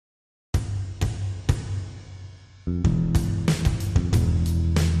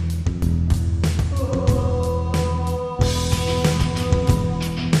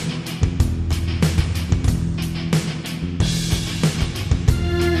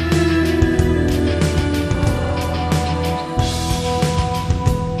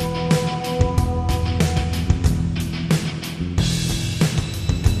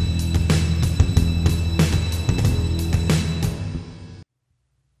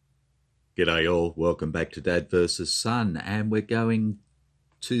G'day all, welcome back to Dad vs Son, and we're going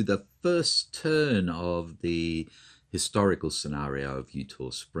to the first turn of the historical scenario of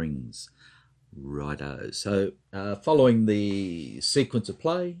Eutaw Springs. Righto, so following the sequence of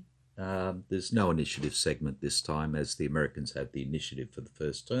play, there's no initiative segment this time as the Americans have the initiative for the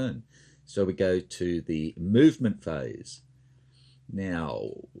first turn. So we go to the movement phase.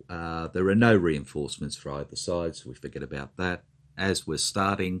 Now, there are no reinforcements for either side, so we forget about that. As we're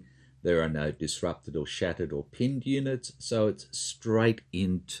starting, there are no disrupted or shattered or pinned units, so it's straight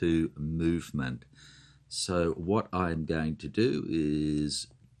into movement. So what I'm going to do is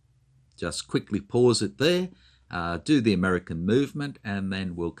just quickly pause it there, do the American movement, and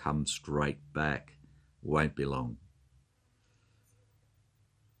then we'll come straight back. Won't be long.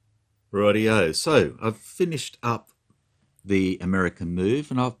 Rightio, so I've finished up the American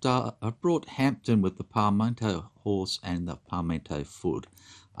move, and I've brought Hampton with the Palmetto horse and the Palmetto foot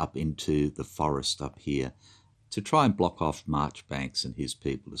up into the forest up here to try and block off Marchbanks and his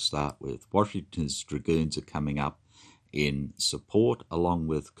people to start with. Washington's dragoons are coming up in support along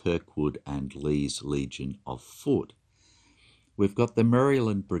with Kirkwood and Lee's Legion of Foot. We've got the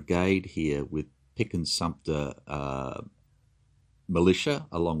Maryland Brigade here with Pick and Sumter militia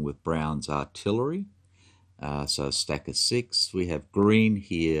along with Brown's artillery. So a stack of 6. We have Green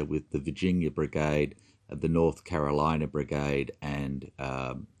here with the Virginia Brigade, the North Carolina Brigade, and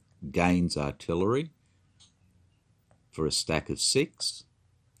Gaines artillery for a stack of 6.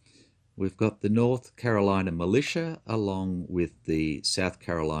 We've got the North Carolina militia along with the South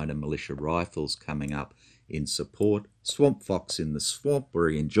Carolina militia rifles coming up in support. Swamp Fox in the swamp where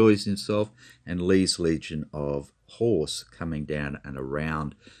he enjoys himself, and Lee's Legion of Horse coming down and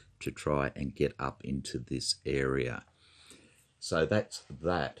around to try and get up into this area. So that's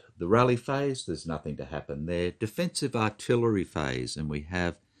that. The rally phase, there's nothing to happen there. Defensive artillery phase, and we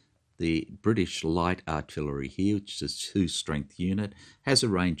have the British light artillery here, which is a 2-strength unit, has a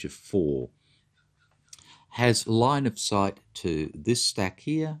range of 4. Has line of sight to this stack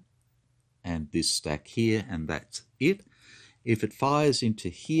here and this stack here, and that's it. If it fires into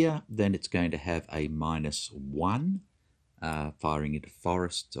here, then it's going to have a -1. Firing into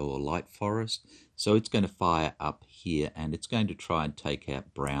forest or light forest. So it's going to fire up here, and it's going to try and take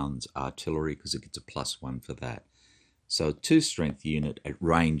out Brown's artillery because it gets a +1 for that. So a 2-strength unit at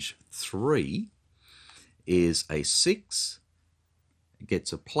range 3 is a 6. It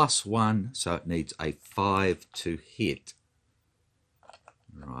gets a +1, so it needs a 5 to hit.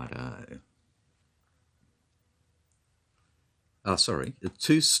 Righto. Oh, sorry, a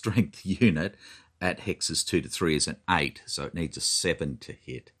 2-strength unit at hexes 2 to 3 is an 8, so it needs a 7 to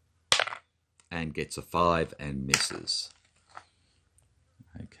hit, and gets a 5 and misses.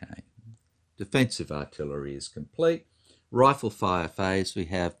 Okay, defensive artillery is complete. Rifle fire phase, we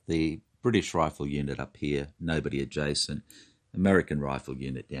have the British rifle unit up here, nobody adjacent. American rifle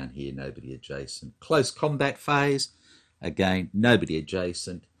unit down here, nobody adjacent. Close combat phase, again, nobody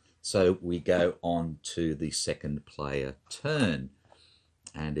adjacent. So we go on to the second player turn.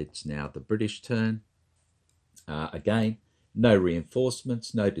 And it's now the British turn. Again, no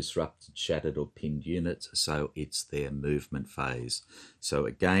reinforcements, no disrupted, shattered or pinned units, so it's their movement phase. So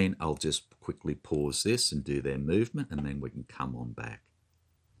again, I'll just quickly pause this and do their movement, and then we can come on back.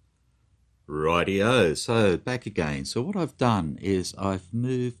 Rightio, so back again. So what I've done is I've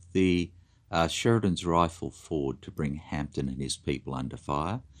moved the Sheridan's rifle forward to bring Hampton and his people under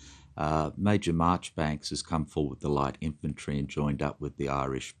fire. Major Marchbanks has come forward with the light infantry and joined up with the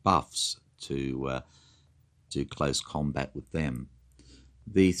Irish Buffs to do close combat with them.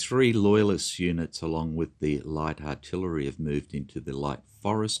 The 3 loyalist units along with the light artillery have moved into the light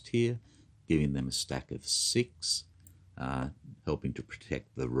forest here, giving them a stack of 6, helping to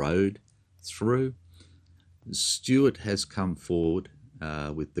protect the road through. Stuart has come forward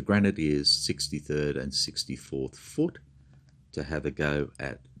with the Grenadiers 63rd and 64th Foot to have a go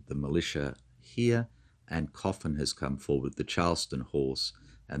at the militia here, and Coffin has come forward, the Charleston Horse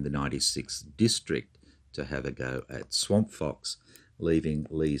and the 96th District to have a go at Swamp Fox, leaving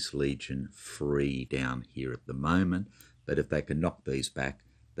Lee's Legion free down here at the moment. But if they can knock these back,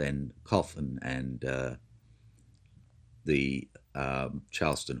 then Coffin and the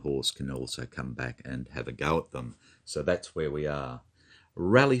Charleston horse can also come back and have a go at them. So that's where we are.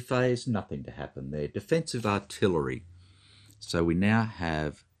 Rally phase, nothing to happen there. Defensive artillery. So we now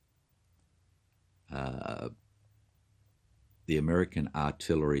have the American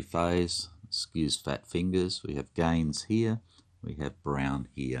artillery phase. Excuse fat fingers. We have Gaines here. We have Brown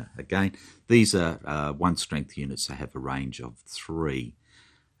here. Again, these are one strength units that have a range of 3.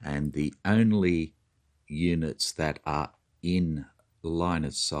 And the only units that are in line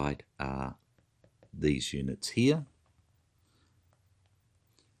of sight are these units here.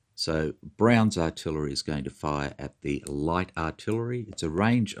 So Brown's artillery is going to fire at the light artillery. It's a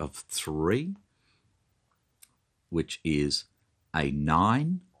range of 3, which is a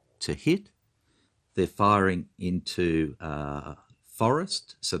 9 to hit. They're firing into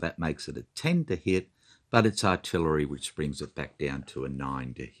forest, so that makes it a 10 to hit, but it's artillery, which brings it back down to a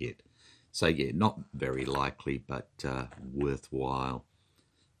 9 to hit. So yeah, not very likely, but worthwhile,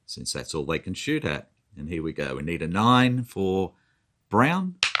 since that's all they can shoot at. And here we go. We need a 9 for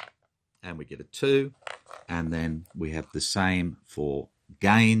Brown, and we get a 2. And then we have the same for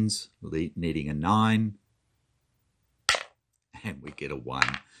Gaines, needing a 9, and we get a 1.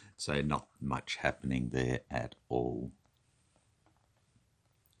 So not much happening there at all.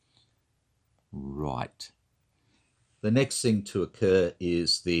 Right. The next thing to occur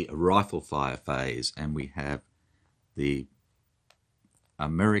is the rifle fire phase, and we have the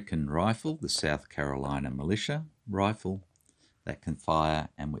American rifle, the South Carolina militia rifle that can fire,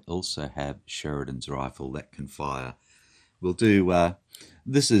 and we also have Sheridan's rifle that can fire. We'll do,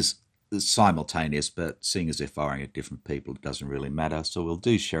 this is simultaneous, but seeing as they're firing at different people, it doesn't really matter. So we'll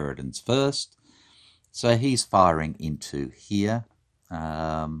do Sheridan's first. So he's firing into here,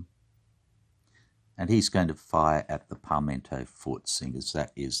 and he's going to fire at the Palmetto foot, seeing as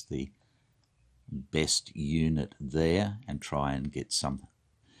that is the best unit there, and try and get some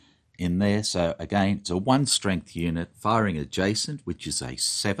in there. So again, it's a 1 strength unit firing adjacent, which is a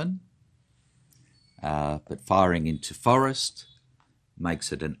 7, but firing into forest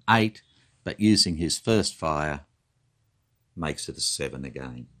makes it an 8, but using his first fire makes it a 7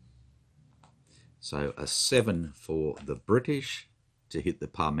 again. So a 7 for the British to hit the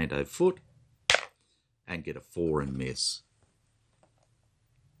Palmetto foot and get a 4 and miss.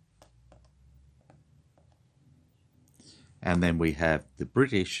 And then we have the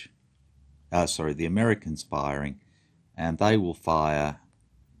the Americans firing, and they will fire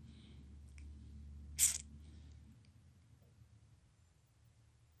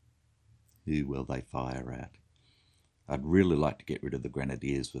who will they fire at? I'd really like to get rid of the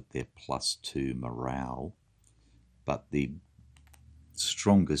Grenadiers with their +2 morale, but the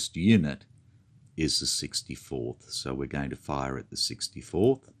strongest unit is the 64th, so we're going to fire at the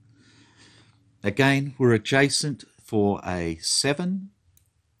 64th. Again, we're adjacent for a 7,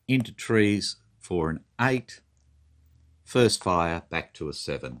 into trees for an 8, first fire back to a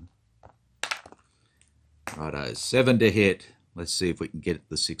 7. Righto, 7 to hit. Let's see if we can get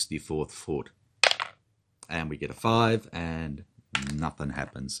the 64th foot. And we get a 5, and nothing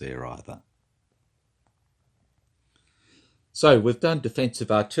happens there either. So we've done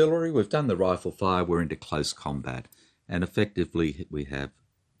defensive artillery, we've done the rifle fire, we're into close combat. And effectively we have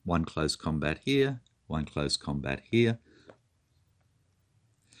 1 close combat here, 1 close combat here,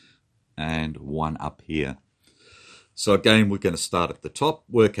 and 1 up here. So again, we're going to start at the top,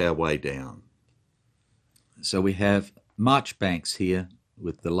 work our way down. So we have Marchbanks here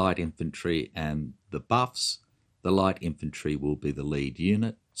with the light infantry and the buffs. The light infantry will be the lead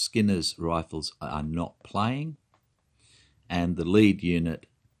unit. Skinner's rifles are not playing. And the lead unit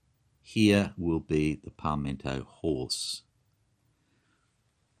here will be the Palmetto horse.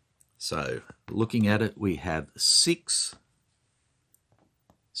 So looking at it, we have 6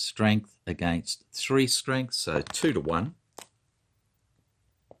 strength against 3 strength, so 2 to 1.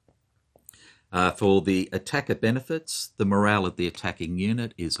 For the attacker benefits, the morale of the attacking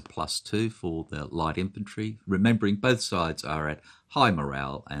unit is a +2 for the light infantry. Remembering both sides are at high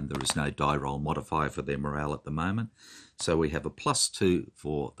morale and there is no die roll modifier for their morale at the moment. So we have a +2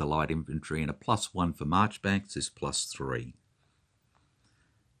 for the light infantry and a +1 for Marchbanks is +3.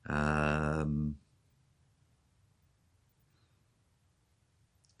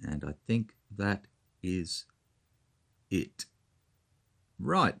 And I think that is it.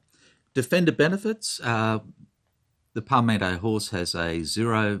 Right. Defender benefits. The Palmetto horse has a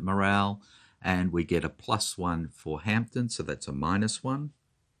 0 morale, and we get a +1 for Hampton, so that's a -1.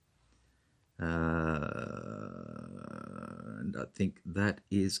 And I think that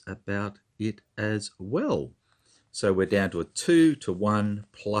is about it as well. So we're down to a 2 to 1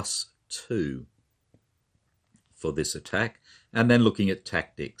 +2 for this attack. And then looking at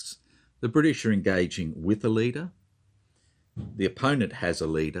tactics. The British are engaging with a leader. The opponent has a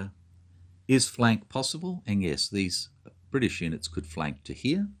leader. Is flank possible? And yes, these British units could flank to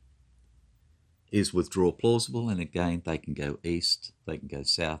here. Is withdrawal plausible? And again, they can go east, they can go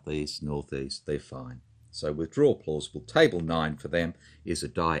southeast, northeast, they're fine. So withdrawal plausible. Table 9 for them is a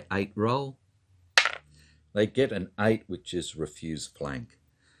die 8 roll. They get an 8, which is refuse flank.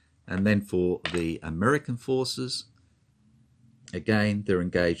 And then for the American forces, again, they're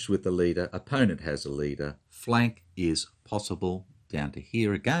engaged with the leader. Opponent has a leader. Flank is possible down to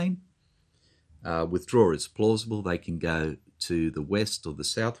here again. Withdraw is plausible. They can go to the west or the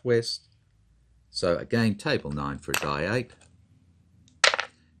southwest. So again, table 9 for a die 8.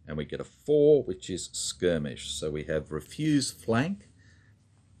 And we get a 4, which is skirmish. So we have refuse flank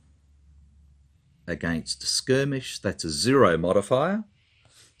against skirmish. That's a 0 modifier.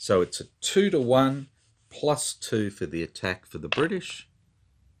 So it's a 2-to-1 plus 2 for the attack for the British.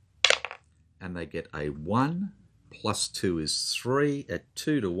 And they get a 1 plus 2 is 3 at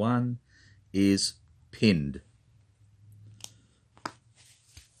 2-to-1 is pinned.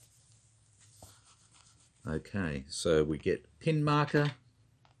 Okay, so we get pin marker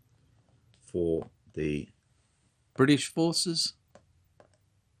for the British forces,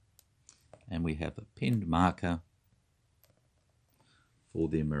 and we have a pinned marker for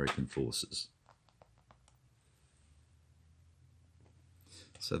the American forces.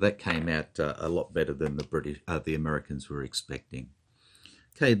 So that came out a lot better than the Americans were expecting.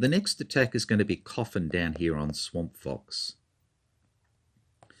 Okay, the next attack is going to be Coffin down here on Swamp Fox.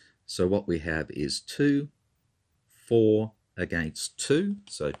 So what we have is 2, 4 against 2,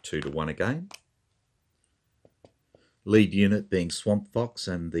 so 2-to-1 again. Lead unit being Swamp Fox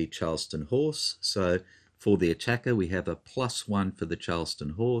and the Charleston Horse. So for the attacker, we have a +1 for the Charleston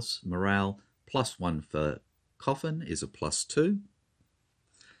Horse. Morale +1 for Coffin is a +2.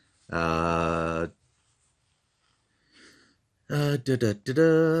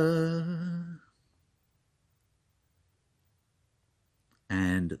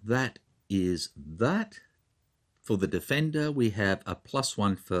 And that is that. For the defender, we have a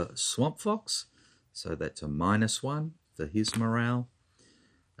 +1 for Swamp Fox, so that's a -1 for his morale.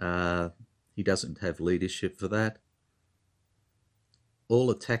 He doesn't have leadership for that. All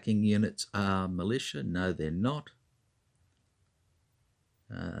attacking units are militia. No, they're not.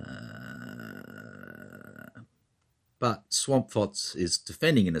 But Swamp Fox is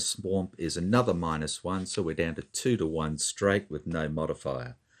defending in a swamp is another -1, so we're down to 2-to-1 straight with no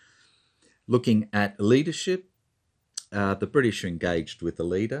modifier. Looking at leadership, the British are engaged with the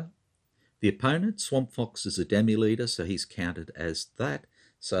leader. The opponent, Swamp Fox, is a demi-leader, so he's counted as that.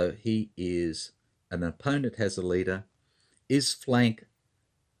 So he is, an opponent has a leader. Is flank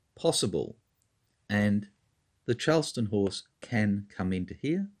possible? And the Charleston Horse can come into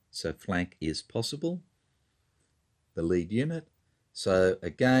here, so flank is possible. The lead unit. So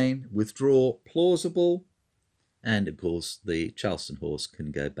again, withdraw plausible, and of course the Charleston Horse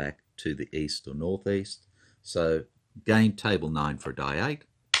can go back to the east or northeast. So again, table 9 for a die 8,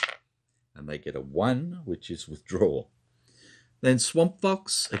 and they get a 1, which is withdraw. Then Swamp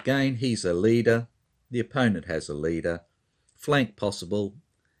Fox, again, he's a leader. The opponent has a leader. Flank possible,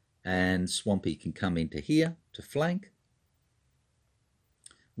 and Swampy can come into here to flank.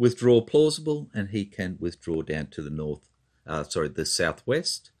 Withdraw plausible, and he can withdraw down to the the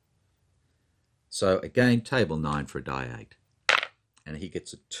southwest. So again, table 9 for a die 8. And he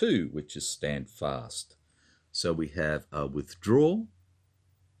gets a 2, which is stand fast. So we have a withdraw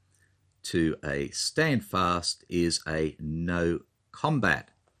to a stand fast is a no combat.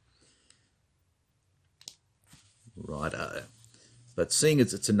 Righto. But seeing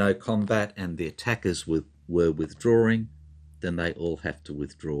as it's a no combat and the attackers were withdrawing, then they all have to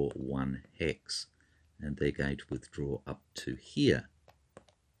withdraw 1 hex. And they're going to withdraw up to here.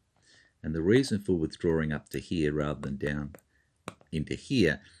 And the reason for withdrawing up to here rather than down into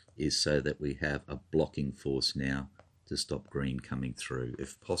here is so that we have a blocking force now to stop green coming through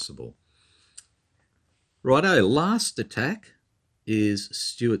if possible. Righto, last attack is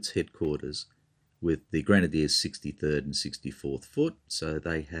Stuart's headquarters with the Grenadiers 63rd and 64th Foot. So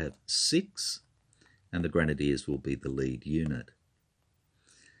they have 6, and the Grenadiers will be the lead unit.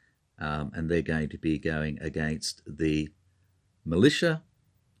 And they're going to be going against the militia,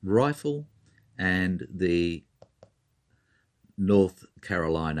 rifle, and the North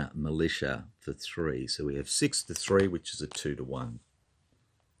Carolina militia for 3. So we have 6-3, which is a 2-to-1.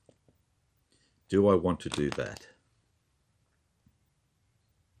 Do I want to do that?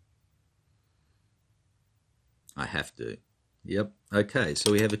 I have to. Yep. Okay,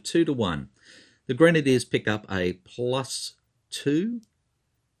 so we have a 2-to-1. The Grenadiers pick up a +2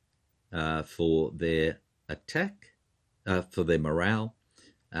 for their attack, for their morale,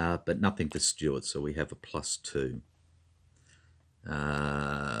 but nothing for Stuart, so we have a +2.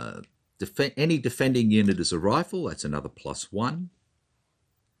 Any defending unit is a rifle, that's another +1.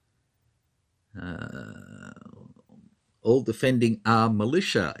 All defending are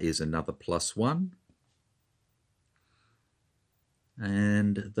militia is another +1.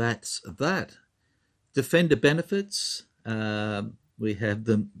 And that's that. Defender benefits, we have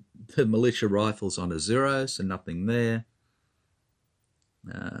the militia rifles on a 0, so nothing there.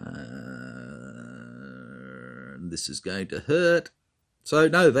 This is going to hurt. So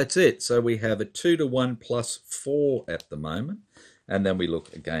no, that's it. So we have a 2-to-1 +4 at the moment. And then we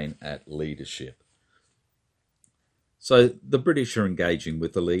look again at leadership. So the British are engaging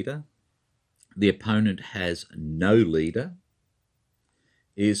with the leader. The opponent has no leader.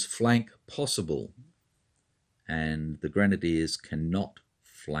 Is flank possible? And the Grenadiers cannot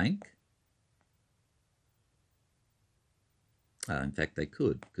flank. In fact, they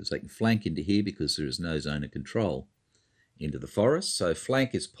could, because they can flank into here because there is no zone of control into the forest. So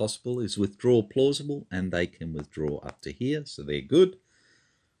flank is possible. Is withdrawal plausible? And they can withdraw up to here, so they're good.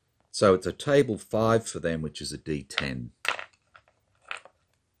 So it's a table 5 for them, which is a D10.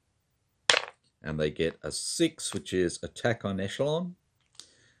 And they get a 6, which is attack on echelon.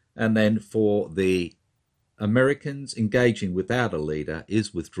 And then for the Americans, engaging without a leader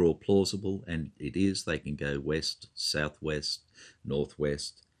is withdrawal plausible, and it is. They can go west, southwest,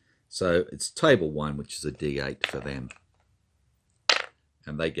 northwest. So it's table 1, which is a D8 for them.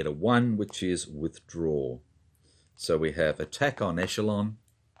 And they get a 1, which is withdraw. So we have attack on echelon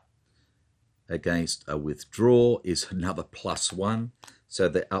against a withdraw is another +1. So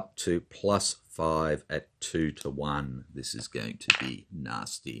they're up to +5 at 2-to-1. This is going to be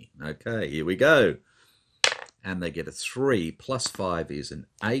nasty. Okay, here we go. And they get a 3. +5 is an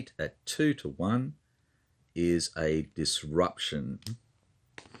 8 at 2-to-1 is a disruption.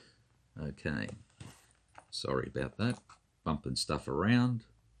 Okay, sorry about that. Bumping stuff around.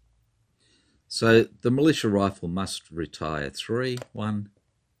 So the militia rifle must retire 3. 1,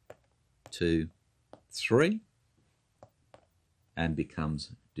 2, 3. And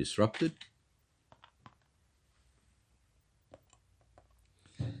becomes disrupted.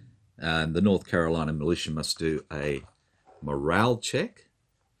 The North Carolina militia must do a morale check.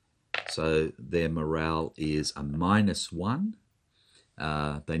 So their morale is a -1.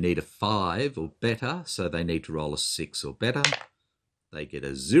 They need a 5 or better, so they need to roll a 6 or better. They get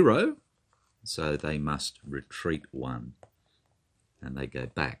a 0, so they must retreat 1. And they go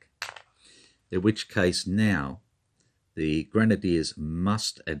back. In which case now the Grenadiers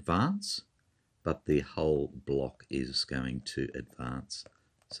must advance, but the whole block is going to advance.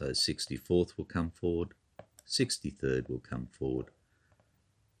 So 64th will come forward, 63rd will come forward.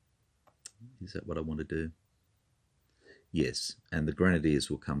 Is that what I want to do? Yes, and the Grenadiers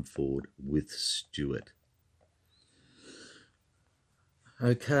will come forward with Stuart.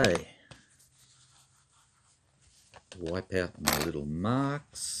 Okay. Wipe out my little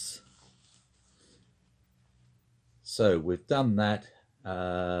marks. So we've done that.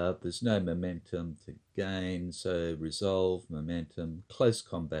 There's no momentum to gain, so resolve, momentum, close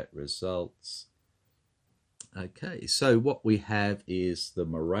combat results. Okay, so what we have is the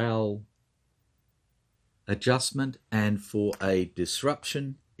morale adjustment, and for a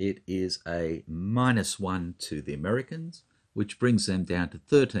disruption, it is a -1 to the Americans, which brings them down to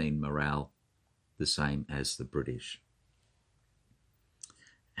 13 morale, the same as the British.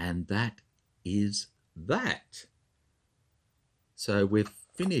 And that is that. So we've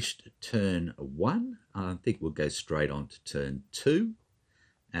finished turn 1. I think we'll go straight on to turn 2.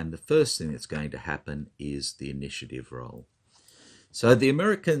 And the first thing that's going to happen is the initiative roll. So the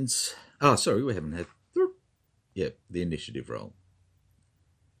Americans... Oh, sorry, we haven't had... Yeah, the initiative roll.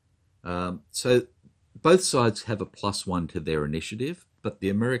 So both sides have a +1 to their initiative, but the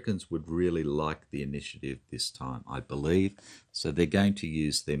Americans would really like the initiative this time, I believe. So they're going to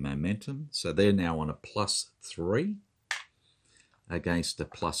use their momentum. So they're now on a +3 against a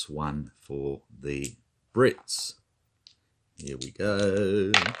 +1 for the Brits. Here we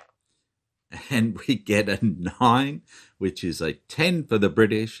go. And we get a 9, which is a 10 for the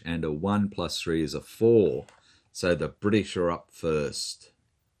British, and a 1 + 3 is a 4. So the British are up first.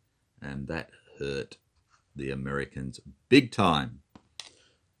 And that hurt the Americans big time.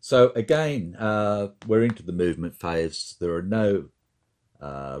 So again, we're into the movement phase. There are no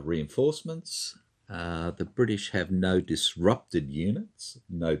reinforcements. The British have no disrupted units,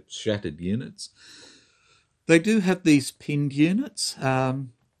 no shattered units. They do have these pinned units,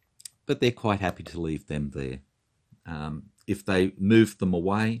 but but they're quite happy to leave them there. If they move them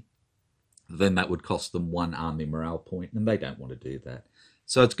away, then that would cost them 1 army morale point, and they don't want to do that.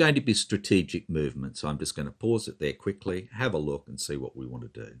 So it's going to be strategic movement. So I'm just going to pause it there quickly, have a look, and see what we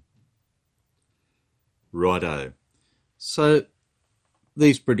want to do. Righto. So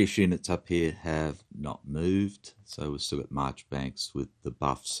these British units up here have not moved. So we've still got Marchbanks with the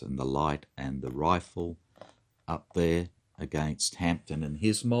buffs and the light and the rifle up there against Hampton and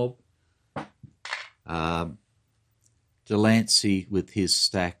his mob. Delancey with his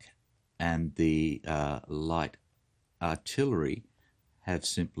stack and the light artillery have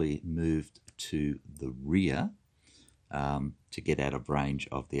simply moved to the rear to get out of range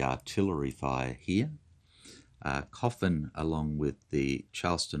of the artillery fire here. Coffin, along with the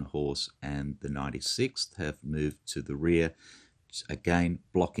Charleston Horse and the 96th, have moved to the rear, again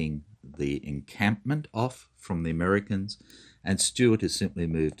blocking the encampment off from the Americans, and Stuart has simply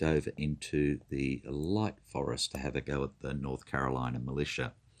moved over into the light forest to have a go at the North Carolina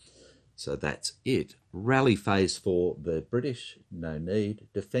militia. So that's it. Rally phase for the British, no need.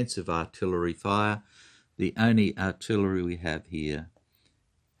 Defensive artillery fire. The only artillery we have here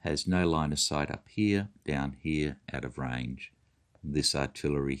has no line of sight up here, down here, out of range. This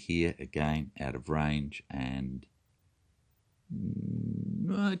artillery here, again, out of range, and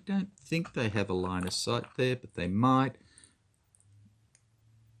I don't think they have a line of sight there, but they might.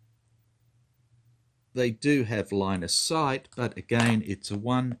 They do have line of sight, but again, it's a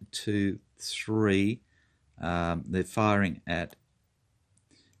 1, 2, 3. They're firing at,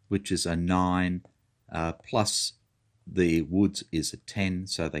 which is a 9, plus the woods is a 10,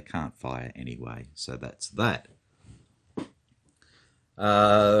 so they can't fire anyway. So that's that.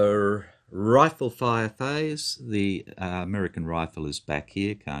 Rifle fire phase. The American rifle is back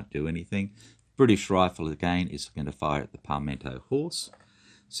here, can't do anything. British rifle again is going to fire at the Palmetto Horse.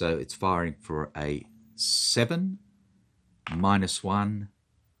 So it's firing for a 7, -1,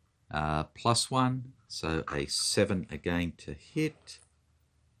 +1. So a 7 again to hit.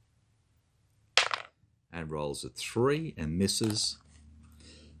 And rolls a 3 and misses.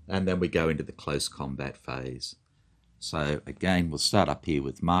 And then we go into the close combat phase. So again, we'll start up here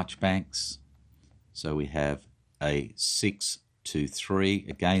with Marchbanks. So we have a 6 to 3.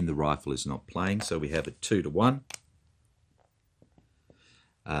 Again, the rifle is not playing, so we have a 2 to 1.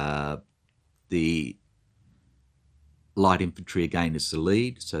 The light infantry again is the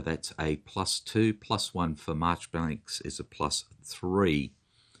lead, so that's a +2. +1 for Marchbanks is a +3.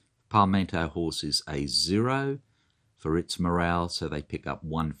 Palmetto Horse is a 0 for its morale, so they pick up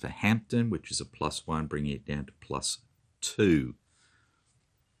 1 for Hampton, which is a +1, bringing it down to +2.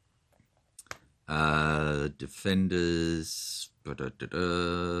 Defenders,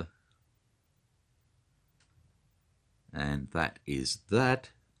 and that is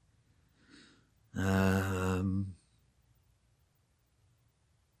that.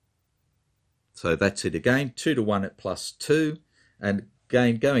 So that's it again, 2 to 1 at +2, and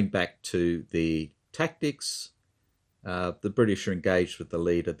again, going back to the tactics, the British are engaged with the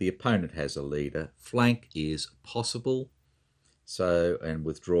leader. The opponent has a leader. Flank is possible, so, and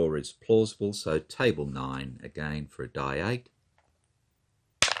withdraw is plausible. So table 9 again for a die 8.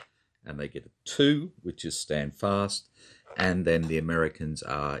 And they get a 2, which is stand fast. And then the Americans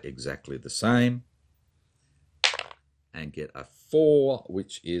are exactly the same. And get a 4,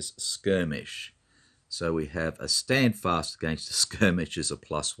 which is skirmish. So we have a stand fast against a skirmish is a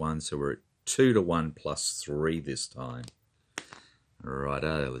 +1, so we're at 2 to 1 +3 this time.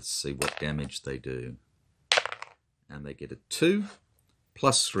 Righto, let's see what damage they do. And they get a 2.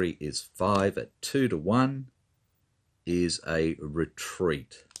 +3 is 5 at 2 to 1 is a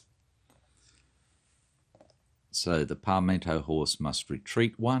retreat. So the Palmetto Horse must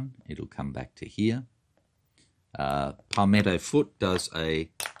retreat 1. It'll come back to here. Palmetto Foot does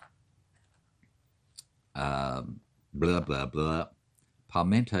a blah, blah, blah.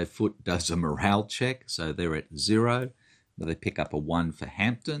 Palmetto Foot does a morale check, so they're at 0. But they pick up a 1 for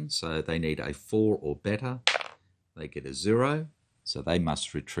Hampton, so they need a 4 or better. They get a 0, so they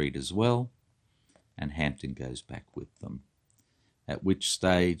must retreat as well. And Hampton goes back with them. At which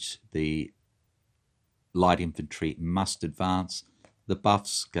stage the light infantry must advance. The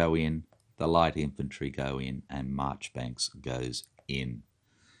buffs go in, the light infantry go in, and Marchbanks goes in.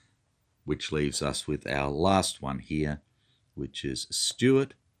 Which leaves us with our last one here, which is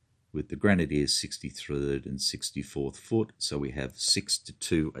Stuart, with the Grenadiers 63rd and 64th Foot. So we have 6 to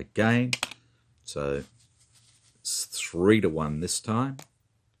 2 again. So it's 3 to 1 this time.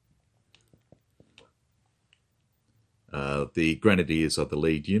 The Grenadiers are the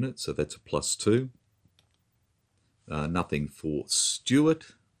lead unit, so that's a +2. Nothing for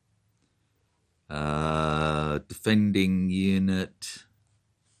Stuart. Defending unit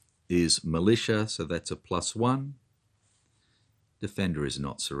is militia, so that's a +1. Defender is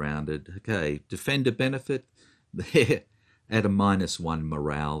not surrounded. Okay, defender benefit, they're at a -1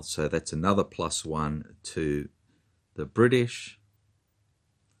 morale, so that's another +1 to the British.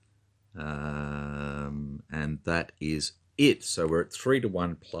 And that is it. So we're at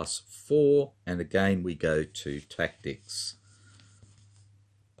 3-1 +4, and again we go to tactics.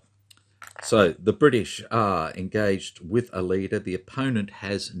 So the British are engaged with a leader. The opponent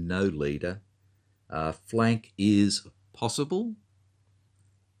has no leader. Flank is possible.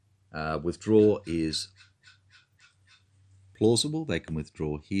 Withdraw is plausible. They can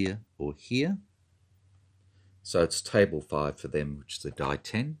withdraw here or here. So it's table 5 for them, which is a die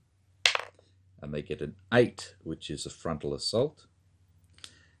 10. And they get an 8, which is a frontal assault.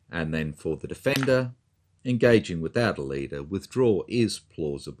 And then for the defender, engaging without a leader, withdraw is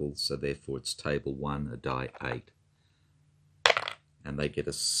plausible, so therefore it's table 1, a die 8. And they get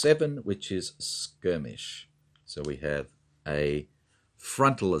a 7, which is skirmish. So we have a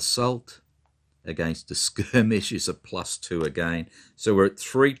frontal assault against a skirmish is a +2 again. So we're at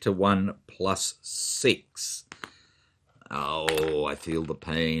 3-1 +6. Oh, I feel the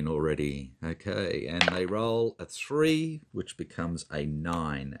pain already. Okay, and they roll a 3, which becomes a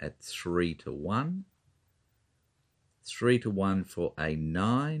 9 at 3-1. 3-1 for a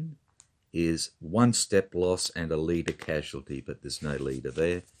 9 is 1 step loss and a leader casualty, but there's no leader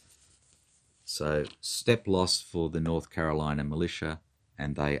there. So step loss for the North Carolina militia,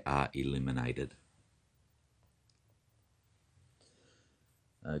 and they are eliminated.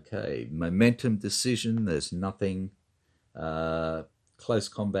 Okay, momentum decision, there's nothing. Close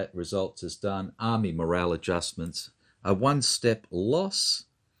combat results is done. Army morale adjustments. A 1 step loss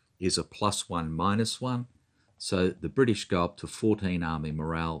is a +1 -1. So the British go up to 14 army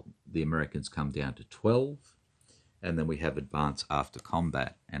morale. The Americans come down to 12. And then we have advance after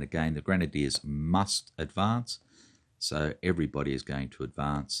combat. And again, the Grenadiers must advance. So everybody is going to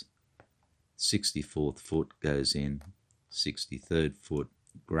advance. 64th Foot goes in. 63rd Foot,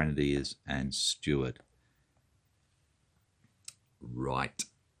 Grenadiers and Stuart. Right.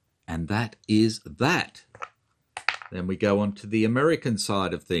 And that is that. Then we go on to the American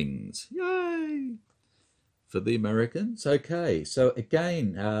side of things. Yay! For the Americans. Okay, so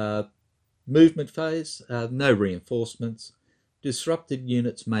again, movement phase, no reinforcements. Disrupted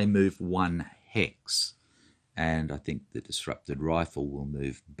units may move 1 hex. And I think the disrupted rifle will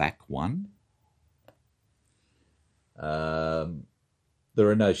move back 1. There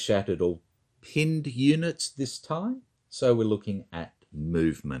are no shattered or pinned units this time. So we're looking at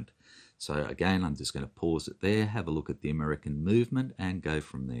movement. So again, I'm just going to pause it there, have a look at the American movement and go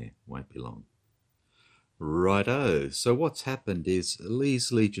from there. Won't be long. Righto. So what's happened is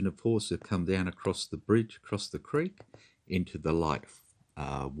Lee's Legion of Horse have come down across the bridge, across the creek, into the light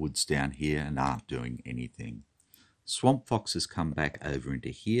woods down here and aren't doing anything. Swamp Fox has come back over into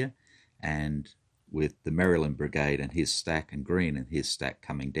here, and with the Maryland Brigade and his stack and Green and his stack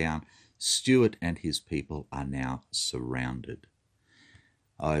coming down, Stuart and his people are now surrounded.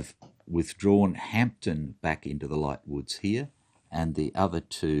 I've withdrawn Hampton back into the light woods here, and the other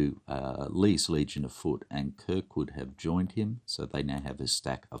two, Lee's Legion of Foot and Kirkwood, have joined him, so they now have a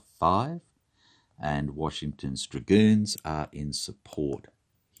stack of 5, and Washington's Dragoons are in support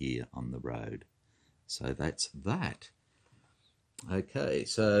here on the road. So that's that. Okay,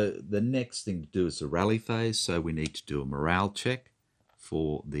 so the next thing to do is the rally phase, so we need to do a morale check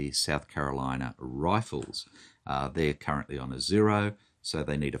for the South Carolina Rifles. They're currently on a 0, so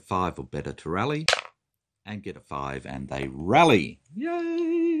they need a 5 or better to rally, and get a 5, and they rally.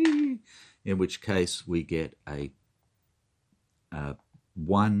 Yay! In which case we get a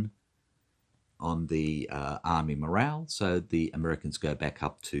 1 on the army morale, so the Americans go back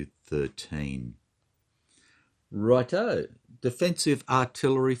up to 13. Righto. Defensive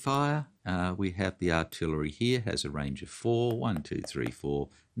artillery fire. We have the artillery here, has a range of 4. 1, 2, 3, 4.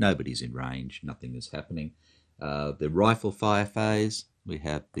 Nobody's in range. Nothing is happening. The rifle fire phase. We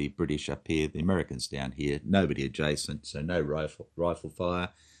have the British up here, the Americans down here. Nobody adjacent, so no rifle fire.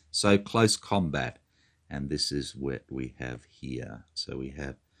 So close combat. And this is what we have here. So we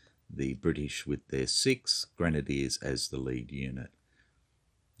have the British with their 6, Grenadiers as the lead unit.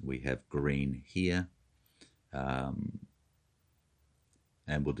 We have Green here.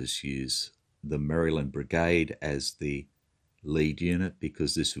 And we'll just use the Maryland Brigade as the lead unit,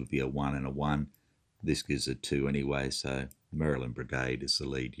 because this would be a 1 and a 1. This gives a 2 anyway, so Maryland Brigade is the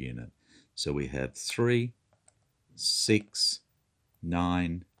lead unit. So we have 3, 6,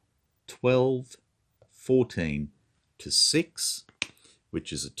 9, 12, 14 to 6,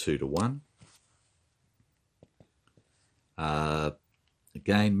 which is a 2-1.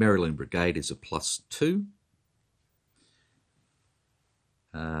 Again, Maryland Brigade is a +2.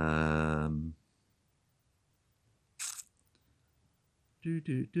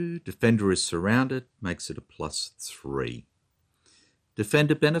 Defender is surrounded, makes it a +3.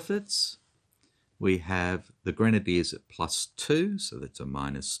 Defender benefits, we have the Grenadiers at +2, so that's a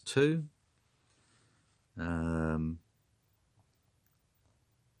 -2.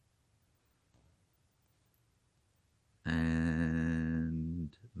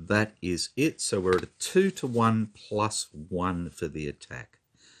 And that is it. So we're at a 2-1 +1 for the attack.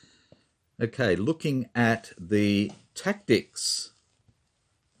 Okay, looking at the tactics.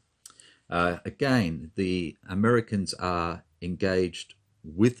 Again, the Americans are engaged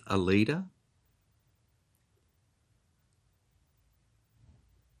with a leader.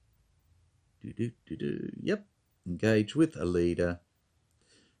 Yep, engage with a leader.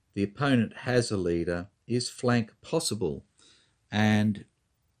 The opponent has a leader. Is flank possible? And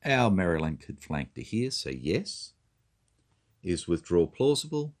our Maryland could flank to here, so yes. Is withdrawal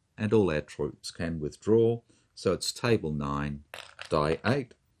plausible? And all our troops can withdraw. So it's table 9, die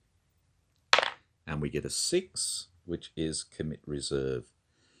 8. And we get a 6, which is commit reserve.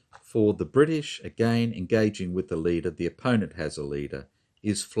 For the British, again, engaging with the leader, the opponent has a leader.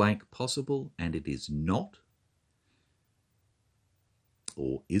 Is flank possible? And it is not.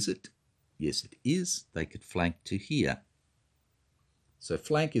 Or is it? Yes, it is. They could flank to here. So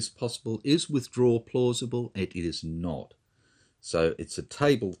flank is possible. Is withdrawal plausible? It is not. So it's a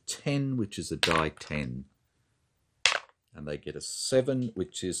table 10, which is a die 10. And they get a 7,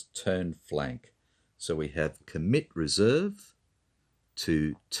 which is turn flank. So we have commit reserve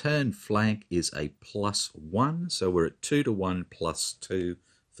to turn flank is a +1. So we're at 2-1 +2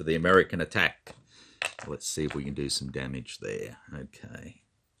 for the American attack. Let's see if we can do some damage there. Okay.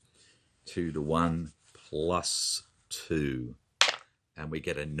 2-1 +2. And we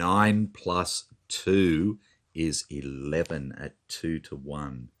get a 9 + 2 is 11 at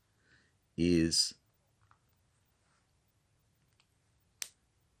 2-1. Is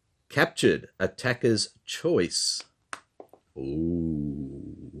captured, attacker's choice.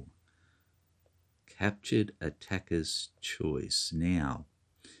 Ooh. Captured, attacker's choice. Now,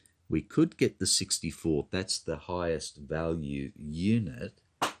 we could get the 64th. That's the highest value unit.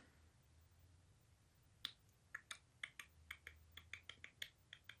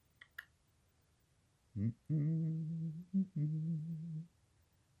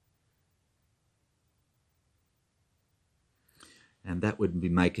 And that would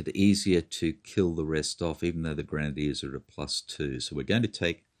make it easier to kill the rest off, even though the Grenadiers are a +2. So we're going to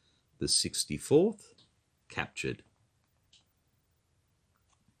take the 64th, captured.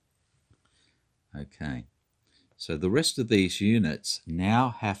 Okay, so the rest of these units now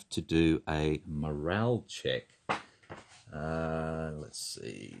have to do a morale check. Let's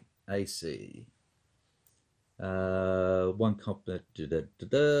see, AC. One component,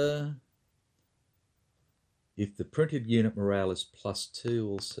 If the printed unit morale is +2,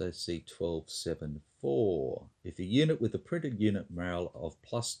 also see 1274. If a unit with a printed unit morale of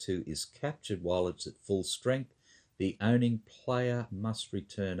 +2 is captured while it's at full strength, the owning player must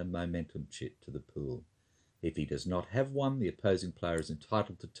return a momentum chip to the pool. If he does not have one, the opposing player is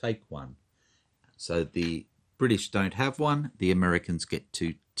entitled to take one. So the British don't have one, the Americans get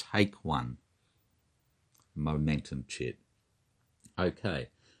to take one momentum chip. Okay,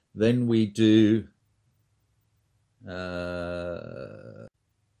 then we do the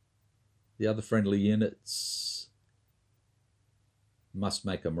other friendly units must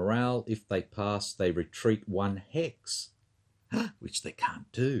make a morale. If they pass, they retreat 1 hex, which they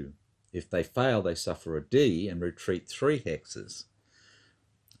can't do. If they fail, they suffer a D and retreat 3 hexes.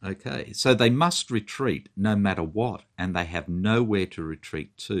 Okay, so they must retreat no matter what, and they have nowhere to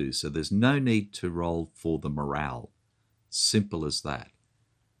retreat to, so there's no need to roll for the morale. Simple as that.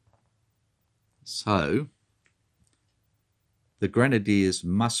 So the Grenadiers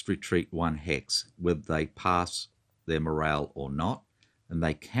must retreat 1 hex, whether they pass their morale or not, and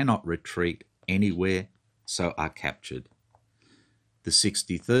they cannot retreat anywhere, so are captured. The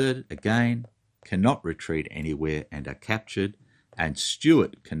 63rd, again, cannot retreat anywhere and are captured, and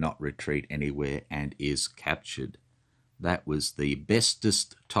Stuart cannot retreat anywhere and is captured. That was the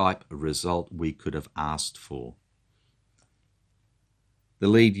bestest type of result we could have asked for. The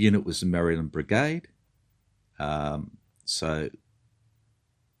lead unit was the Maryland Brigade. So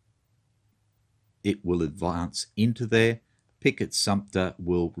it will advance into there. Pickett Sumter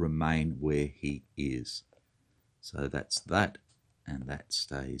will remain where he is. So that's that, and that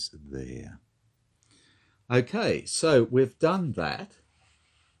stays there. Okay, so we've done that.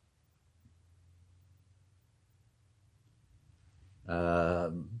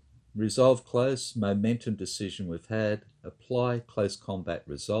 Resolve close, momentum decision we've had, apply close combat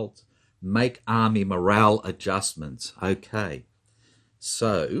result, make army morale adjustments. Okay,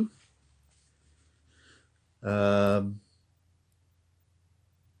 so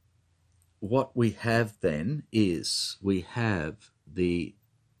what we have then is we have the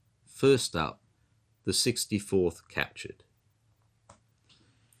first up, the 64th captured.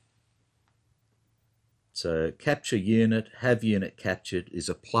 So capture unit, have unit captured is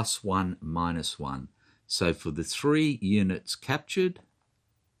a +1, -1. So for the 3 units captured,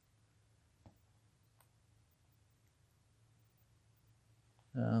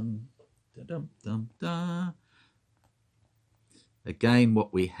 again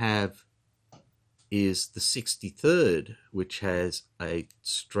what we have is the 63rd, which has a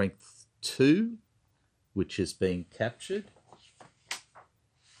strength 2, which is being captured.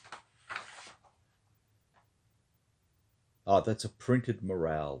 Oh, that's a printed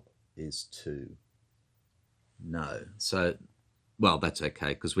morale is 2. No. So, well, that's okay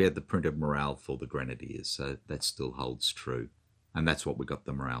because we had the printed morale for the grenadiers, so that still holds true. And that's what we got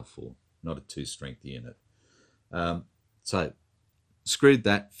the morale for, not a 2-strength unit. So, screwed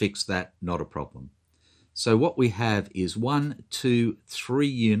that, fixed that, not a problem. So what we have is 1, 2, 3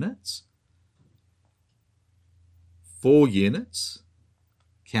 units, 4 units,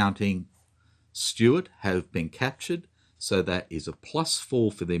 counting Stuart, have been captured. So that is a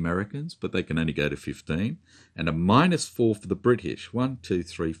 +4 for the Americans, but they can only go to 15, and a -4 for the British. 1, 2,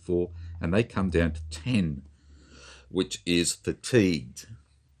 3, 4, and they come down to 10, which is fatigued.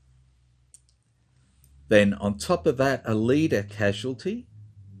 Then on top of that, a leader casualty.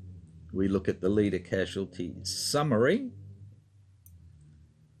 We look at the leader casualty summary.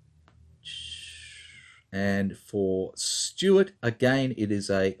 And for Stuart, again, it is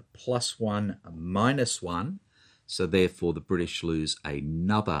a +1, -1. So therefore, the British lose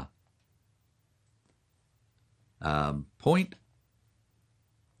another point,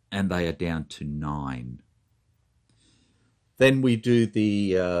 and they are down to 9. Then we do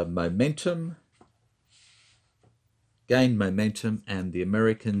the momentum, gain momentum, and the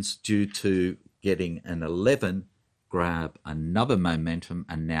Americans, due to getting an 11, grab another momentum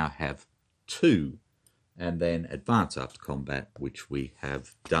and now have 2, and then advance after combat, which we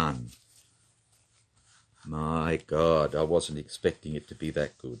have done. My God, I wasn't expecting it to be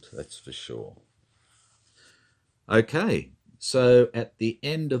that good, that's for sure. Okay, so at the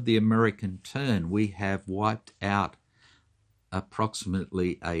end of the American turn, we have wiped out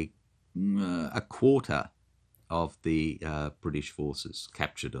approximately a quarter of the British forces,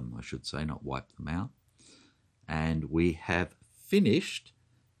 captured them, I should say, not wiped them out. And we have finished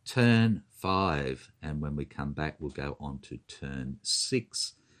turn 5, and when we come back, we'll go on to turn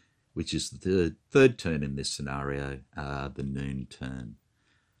 6, which is the third turn in this scenario, the noon turn.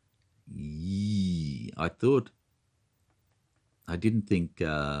 I didn't think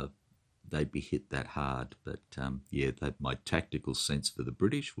they'd be hit that hard, but yeah, my tactical sense for the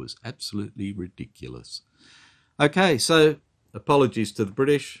British was absolutely ridiculous. Okay, so apologies to the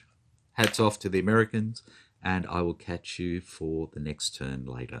British, hats off to the Americans, and I will catch you for the next turn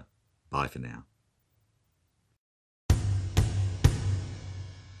later. Bye for now.